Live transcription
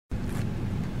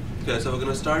Okay, so we're going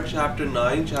to start chapter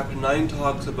 9. Chapter 9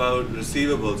 talks about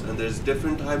receivables, and there's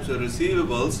different types of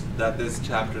receivables that this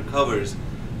chapter covers.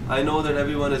 I know that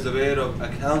everyone is aware of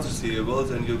accounts receivables,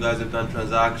 and you guys have done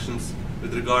transactions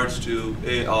with regards to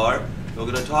AR. We're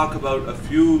going to talk about a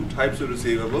few types of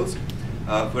receivables.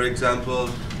 For example,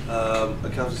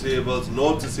 accounts receivables,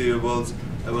 notes receivables,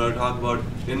 and we're going to talk about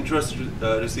interest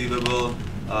receivable,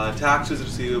 taxes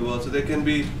receivable. So there can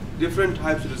be different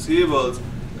types of receivables.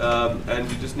 And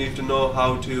you just need to know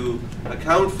how to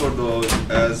account for those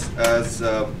as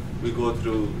we go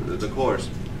through the course.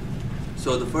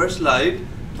 So the first slide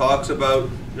talks about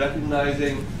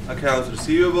recognizing accounts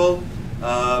receivable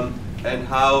and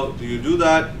how do you do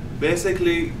that.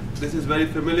 Basically, this is very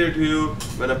familiar to you.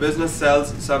 When a business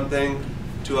sells something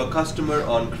to a customer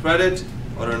on credit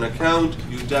or an account,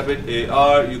 you debit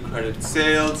AR, you credit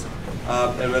sales,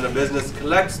 and when a business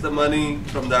collects the money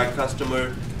from that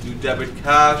customer, you debit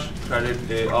cash,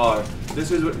 credit AR.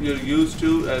 This is what you're used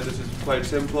to. This is quite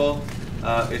simple.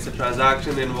 It's a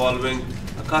transaction involving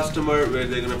a customer where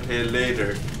they're going to pay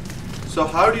later. So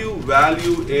how do you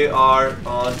value AR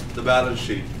on the balance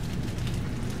sheet?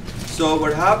 So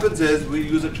what happens is we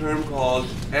use a term called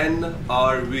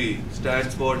NRV,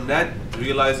 stands for Net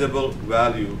Realizable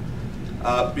Value,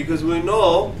 because we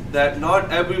know that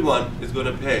not everyone is going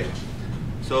to pay.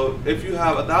 So if you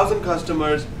have 1,000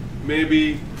 customers,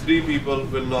 maybe 3 people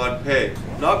will not pay.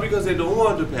 Not because they don't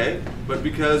want to pay, but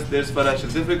because there's financial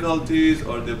difficulties,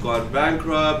 or they've gone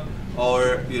bankrupt,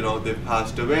 or they've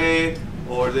passed away,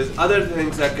 or there's other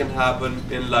things that can happen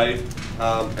in life,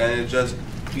 and it just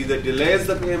either delays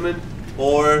the payment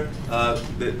or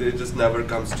it just never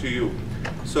comes to you.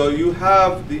 So you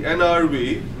have the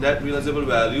NRV, Net Realizable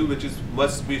Value, which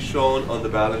must be shown on the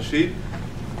balance sheet.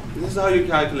 This is how you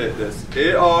calculate this.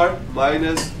 AR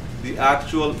minus the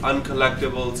actual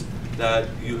uncollectibles that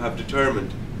you have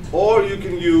determined. Or you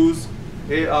can use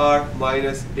AR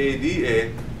minus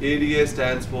ADA. ADA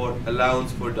stands for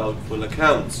Allowance for Doubtful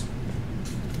Accounts.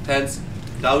 Hence,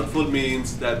 doubtful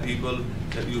means that people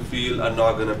that you feel are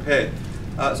not going to pay.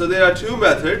 So there are two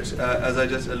methods, as I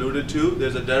just alluded to.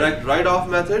 There's a direct write-off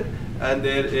method, and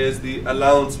there is the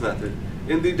allowance method.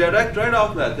 In the direct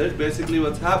write-off method, basically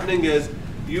what's happening is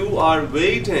you are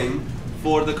waiting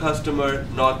for the customer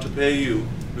not to pay you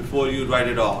before you write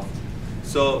it off.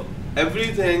 So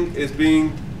everything is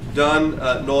being done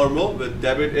normal with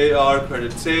debit AR,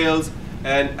 credit sales,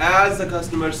 and as the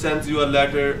customer sends you a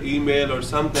letter, email, or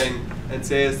something and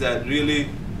says that really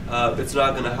it's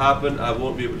not going to happen, I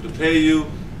won't be able to pay you,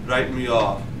 write me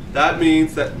off. That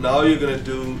means that now you're going to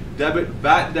do debit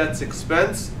bad debts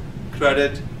expense,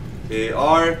 credit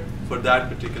AR for that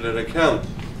particular account.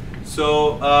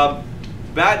 So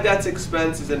bad debts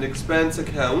expense is an expense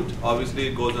account. Obviously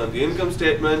it goes on the income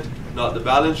statement, not the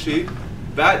balance sheet.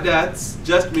 Bad debts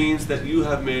just means that you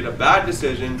have made a bad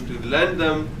decision to lend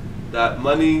them that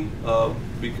money,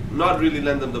 not really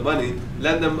lend them the money,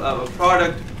 lend them a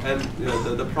product, and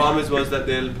the promise was that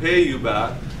they'll pay you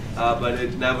back, but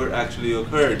it never actually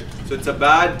occurred. So it's a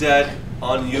bad debt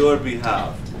on your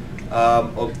behalf,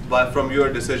 from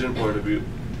your decision point of view.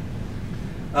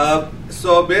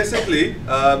 So basically,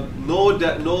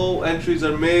 no entries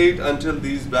are made until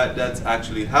these bad debts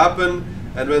actually happen,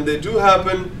 and when they do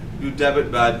happen, you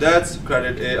debit bad debts,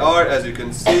 credit AR, as you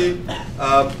can see,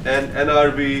 and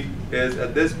NRV is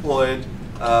at this point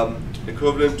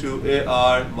equivalent to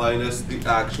AR minus the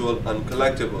actual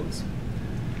uncollectibles.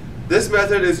 This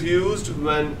method is used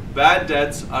when bad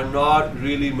debts are not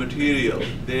really material.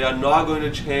 They are not going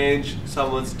to change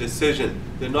someone's decision.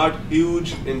 They're not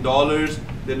huge in dollars.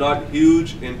 They're not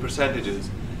huge in percentages.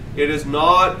 It is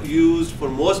not used for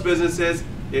most businesses.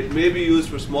 It may be used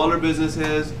for smaller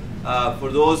businesses, for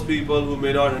those people who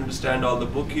may not understand all the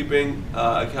bookkeeping,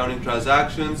 accounting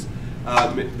transactions.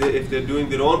 If they're doing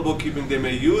their own bookkeeping, they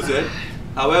may use it.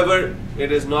 However,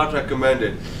 it is not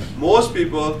recommended. Most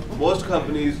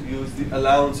companies use the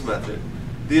allowance method.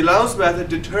 The allowance method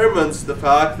determines the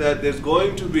fact that there's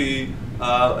going to be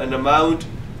an amount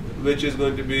which is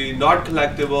going to be not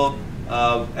collectible,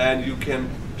 and you can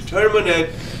determine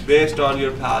it based on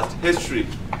your past history.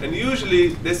 And usually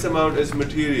this amount is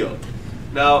material.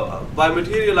 Now, by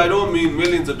material I don't mean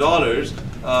millions of dollars,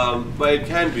 but it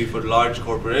can be for large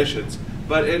corporations.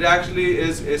 But it actually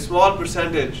is a small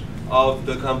percentage of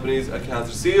the company's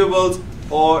accounts receivables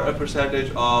or a percentage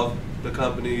of the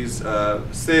company's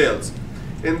sales.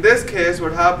 In this case,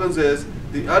 what happens is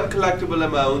the uncollectible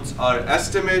amounts are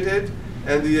estimated,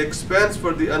 and the expense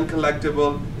for the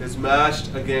uncollectible is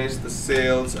matched against the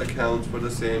sales accounts for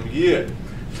the same year.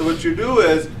 So what you do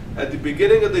is, at the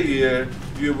beginning of the year,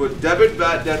 you would debit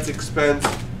bad debts expense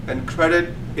and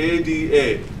credit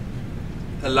ADA,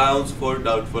 allowance for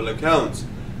doubtful accounts.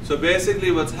 So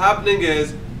basically what's happening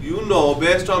is, you know,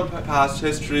 based on past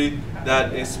history,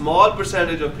 that a small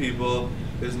percentage of people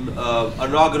are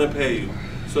not going to pay you.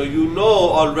 So you know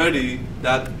already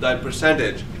that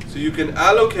percentage. So you can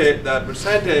allocate that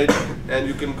percentage and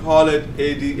you can call it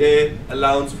ADA,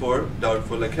 allowance for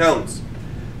doubtful accounts.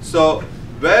 So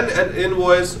when an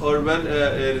invoice or when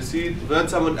a receipt, when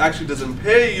someone actually doesn't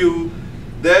pay you,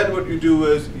 then what you do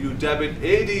is you debit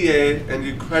ADA and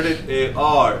you credit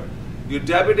AR. You're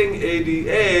debiting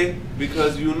ADA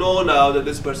because you know now that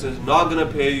this person is not going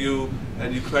to pay you,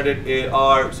 and you credit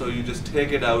AR, so you just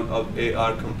take it out of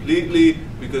AR completely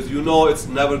because you know it's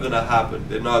never going to happen.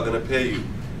 They're not going to pay you.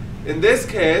 In this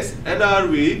case,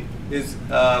 NRV is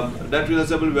net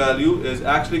realizable value is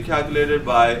actually calculated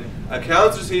by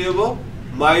accounts receivable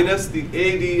minus the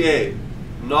ADA,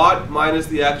 not minus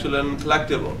the actual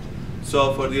uncollectible.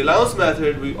 So for the allowance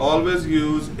method, we always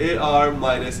use AR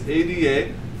minus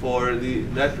ADA for the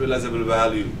net realizable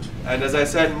value. And as I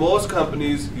said, most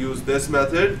companies use this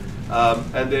method,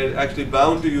 and they're actually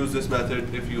bound to use this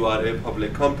method if you are a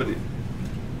public company.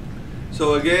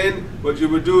 So again, what you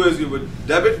would do is you would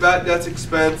debit bad debts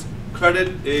expense,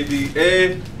 credit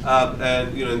ADA,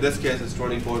 and in this case it's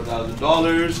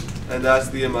 $24,000, and that's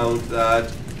the amount that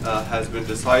has been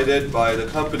decided by the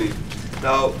company.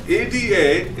 Now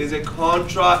ADA is a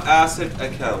Contra asset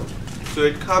account. So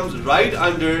it comes right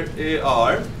under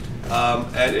AR,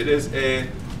 and it is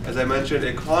as I mentioned,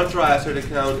 a Contra asset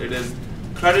account. It is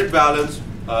credit balance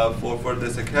for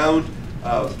this account,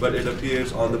 but it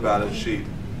appears on the balance sheet.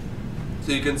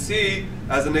 So you can see,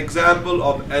 as an example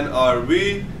of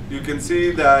NRV, you can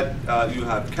see that you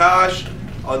have cash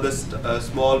on this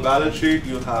small balance sheet.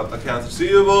 You have accounts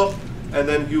receivable, and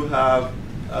then you have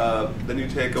then you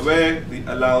take away the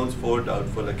allowance for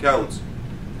doubtful accounts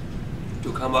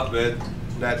to come up with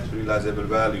net realizable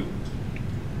value.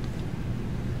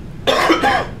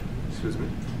 Excuse me.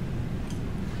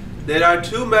 There are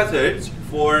two methods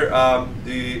for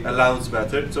the allowance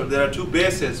method. So there are two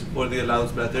bases for the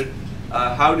allowance method.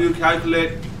 How do you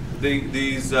calculate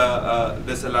this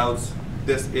allowance,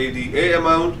 this ADA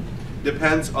amount?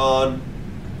 Depends on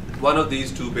one of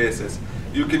these two bases.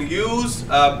 You can use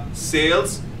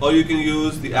sales, or you can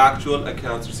use the actual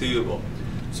accounts receivable.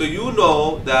 So you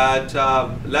know that,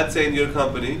 let's say in your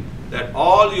company, that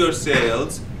all your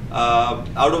sales,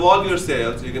 out of all your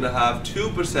sales, you're going to have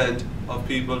 2% of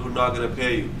people who are not going to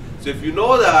pay you. So if you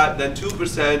know that, then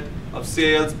 2% of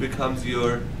sales becomes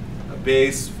your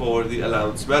base for the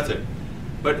allowance method.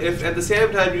 But if at the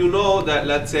same time you know that,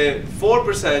 let's say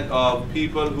 4% of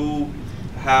people who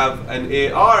have an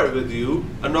AR with you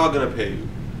are not going to pay you,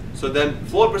 so then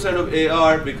 4% of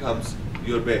AR becomes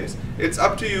your base. It's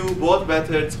up to you. Both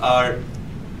methods are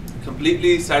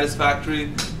completely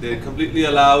satisfactory. They're completely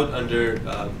allowed under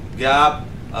GAAP,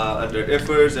 under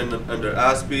IFRS, and under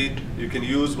ASPE. You can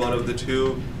use one of the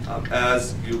two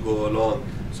as you go along.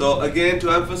 So again,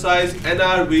 to emphasize,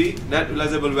 NRV, net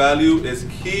realizable value, is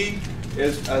key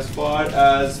as far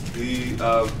as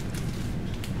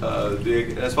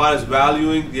as far as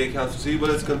valuing the accounts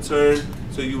receivable is concerned.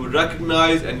 So you would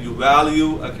recognize and you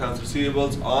value accounts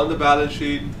receivables on the balance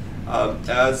sheet when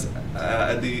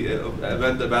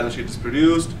the balance sheet is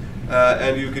produced,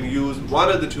 and you can use one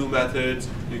of the two methods.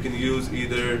 You can use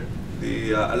either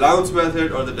the allowance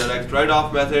method or the direct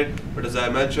write-off method, but as I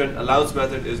mentioned, allowance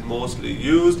method is mostly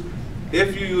used.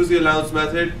 If you use the allowance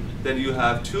method, then you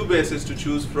have two bases to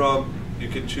choose from. You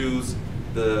can choose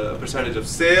the percentage of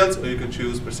sales, or you can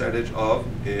choose percentage of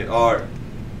AR.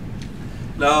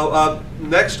 Now,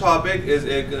 next topic is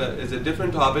a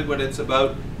different topic, but it's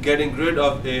about getting rid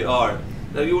of AR.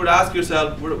 Now you would ask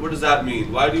yourself, what does that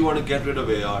mean? Why do you want to get rid of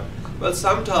AR? Well,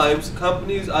 sometimes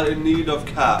companies are in need of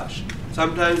cash.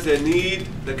 Sometimes they need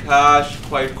the cash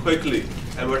quite quickly,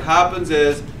 and what happens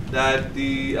is that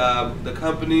the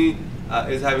company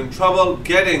is having trouble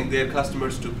getting their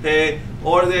customers to pay,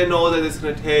 or they know that it's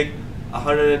going to take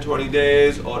 120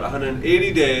 days or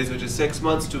 180 days, which is 6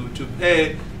 months to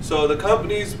pay. So the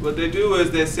companies, what they do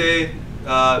is they say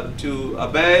to a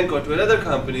bank or to another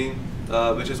company,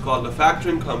 which is called a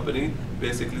factoring company.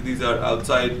 Basically, these are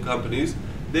outside companies.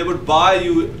 They would buy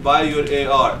your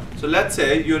AR. So let's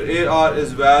say your AR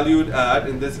is valued at,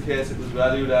 in this case, it was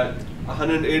valued at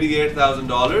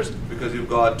 $188,000, because you've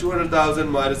got $200,000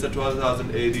 minus the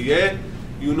 $12,000 ADA.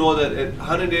 You know that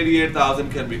 $188,000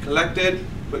 can be collected,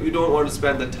 but you don't want to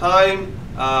spend the time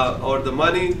or the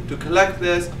money to collect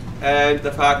this, and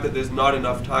the fact that there's not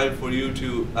enough time for you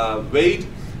to wait.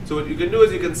 So what you can do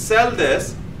is you can sell the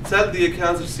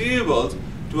accounts receivables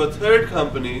to a third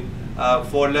company,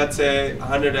 for, let's say,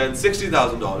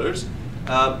 $160,000.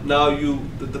 Now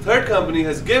the third company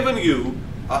has given you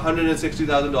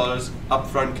 $160,000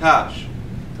 upfront cash,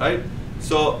 right?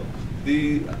 So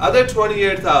the other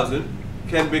 $28,000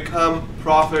 can become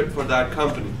profit for that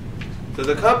company. So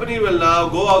the company will now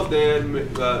go out there and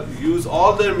use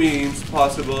all their means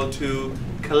possible to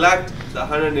collect the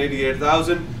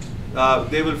 $188,000.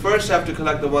 They will first have to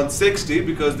collect the $160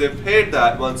 because they've paid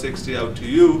that $160 out to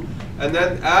you, and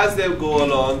then as they go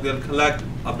along, they'll collect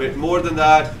a bit more than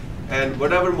that, and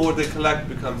whatever more they collect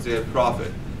becomes their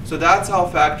profit. So that's how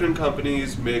factoring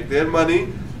companies make their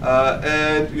money,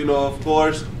 and of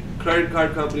course, credit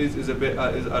card companies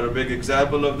are a big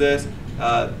example of this.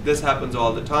 This happens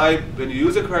all the time. When you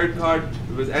use a credit card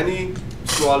with any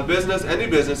small business, any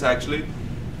business actually,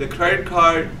 the credit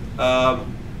card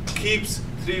keeps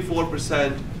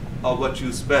 3-4% of what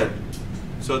you spend.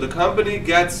 So the company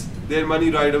gets their money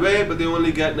right away, but they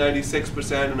only get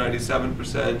 96% or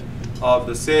 97% of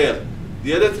the sale.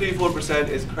 The other 3-4%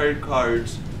 is credit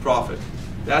cards profit.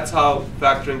 That's how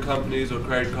factoring companies or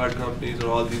credit card companies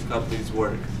or all these companies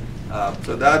work.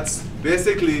 So that's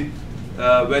basically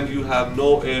when you have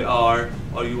no AR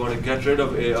or you want to get rid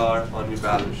of AR on your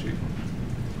balance sheet.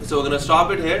 So we're going to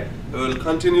stop it here. We will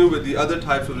continue with the other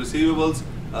types of receivables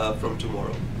from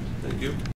tomorrow. Thank you.